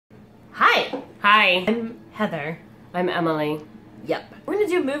Hi. Hi. I'm Heather. I'm Emily. Yep. We're gonna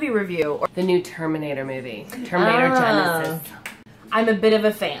do a movie review. The new Terminator movie. Terminator Genisys. I'm a bit of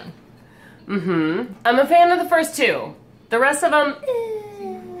a fan. Mm-hmm. I'm a fan of the first two. The rest of them...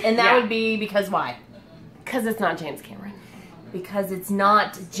 And that would be because why? Because it's not James Cameron. Because it's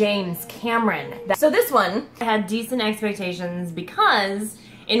not James Cameron. So this one had decent expectations because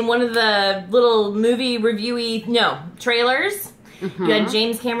in one of the little movie reviewy, trailers, you had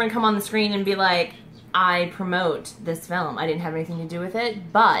James Cameron come on the screen and be like, I promote this film. I didn't have anything to do with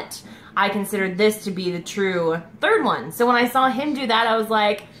it, but I considered this to be the true third one. So when I saw him do that, I was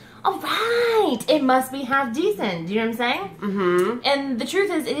like, all right, it must be half decent. Do you know what I'm saying? Mm-hmm. And the truth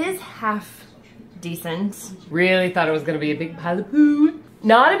is, it is half decent. Really thought it was going to be a big pile of poo.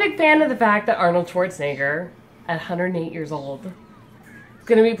 Not a big fan of the fact that Arnold Schwarzenegger, at 108 years old, is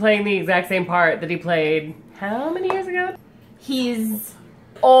going to be playing the exact same part that he played how many years ago? He's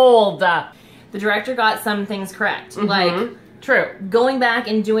old. The director got some things correct. Like, true. Going back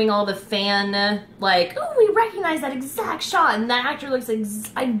and doing all the fan, like, oh, we recognize that exact shot, and that actor looks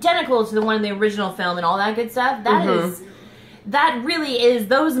identical to the one in the original film, and all that good stuff. That really is,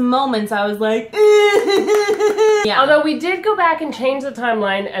 those moments I was like, yeah. Although we did go back and change the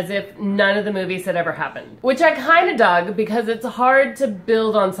timeline as if none of the movies had ever happened. Which I kind of dug, because it's hard to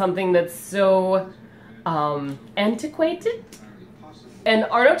build on something that's so, antiquated. And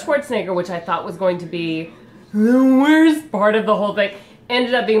Arnold Schwarzenegger, which I thought was going to be the worst part of the whole thing,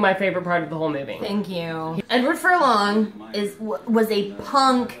 ended up being my favorite part of the whole movie. Thank you. Edward Furlong was a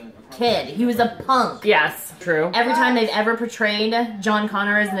punk kid. He was a punk. Yes, true. Every time they've ever portrayed John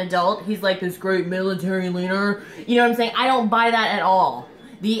Connor as an adult, he's like this great military leader. You know what I'm saying? I don't buy that at all.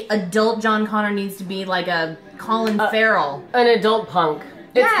 The adult John Connor needs to be like a Colin Farrell. An adult punk.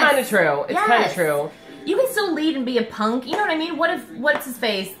 It's kind of true. It's kind of true. You can still lead and be a punk. You know what I mean? What's his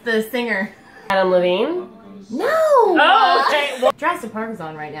face? The singer. Adam Levine? No! Oh, okay. Well, Jurassic Park is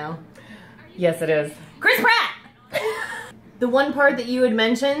on right now. yes, it is. Chris Pratt! The one part that you had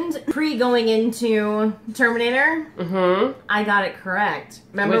mentioned, pre-going into Terminator, I got it correct.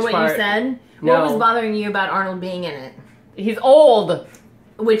 Remember Which what part? you said? No. What was bothering you about Arnold being in it? He's old.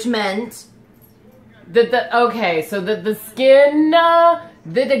 Which meant... Okay, so the skin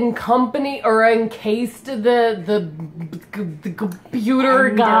that accompanied or encased the computer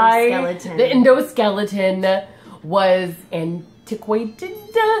guy, the endoskeleton, was antiquated,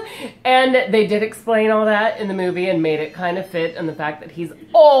 and they did explain all that in the movie and made it kind of fit on the fact that he's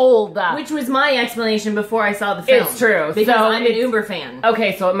old. Which was my explanation before I saw the film. It's true. Because so I'm an Uber fan.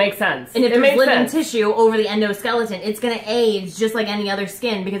 Okay, so it makes sense. And if there's living tissue over the endoskeleton, it's going to age just like any other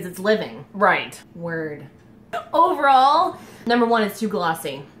skin because it's living. Right. Word. Overall, number one, it's too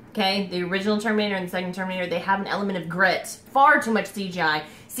glossy. Okay? The original Terminator and the second Terminator, they have an element of grit. Far too much CGI.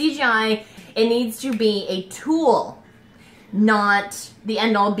 CGI, it needs to be a tool, not the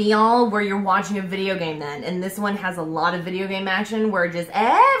end-all be-all where you're watching a video game then. And this one has a lot of video game action where just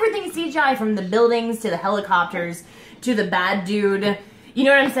everything is CGI, from the buildings to the helicopters to the bad dude. You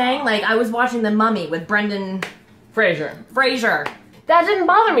know what I'm saying? Like, I was watching The Mummy with Brendan Fraser. That didn't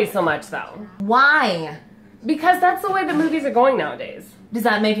bother me so much, though. Why? Because that's the way the movies are going nowadays. Does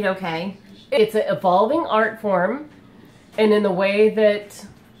that make it okay? It's an evolving art form, and in the way that...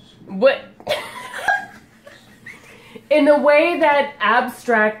 in the way that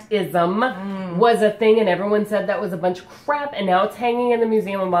abstractism was a thing and everyone said that was a bunch of crap, and now it's hanging in the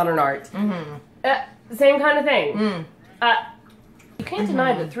Museum of Modern Art. Same kind of thing. You can't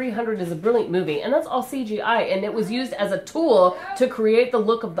deny that 300 is a brilliant movie, and that's all CGI, and it was used as a tool to create the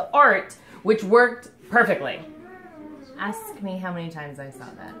look of the art, which worked perfectly. Ask me how many times I saw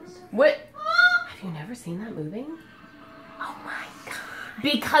that. What? Have you never seen that movie? Oh my god.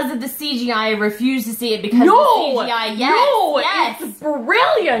 Because of the CGI, I refuse to see it because of the CGI. Yes, it's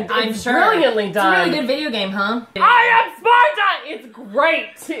brilliant. I'm sure. Brilliantly done. It's a really good video game, huh? I am Sparta! It's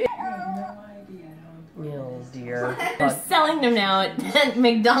great! Oh dear. They're selling them now at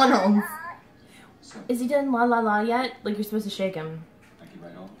McDonald's. Is he done la la la yet? Like you're supposed to shake him. I can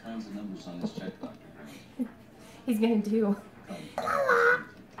write all kinds of numbers on this check document. He's gonna do.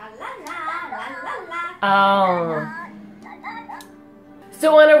 Oh.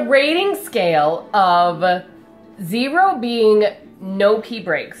 So on a rating scale of 0 being no pee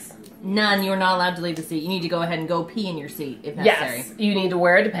breaks. None, you're not allowed to leave the seat. You need to go ahead and go pee in your seat if necessary. Yes, you need to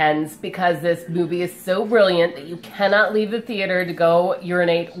wear a Depends because this movie is so brilliant that you cannot leave the theater to go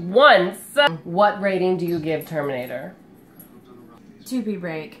urinate once. What rating do you give Terminator? 2 pee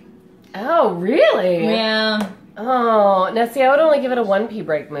break. Oh, really? Yeah. Oh, now see, I would only give it a 1 pee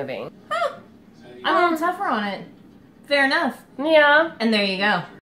break movie. I'm a little tougher on it. Fair enough. Yeah. And there you go.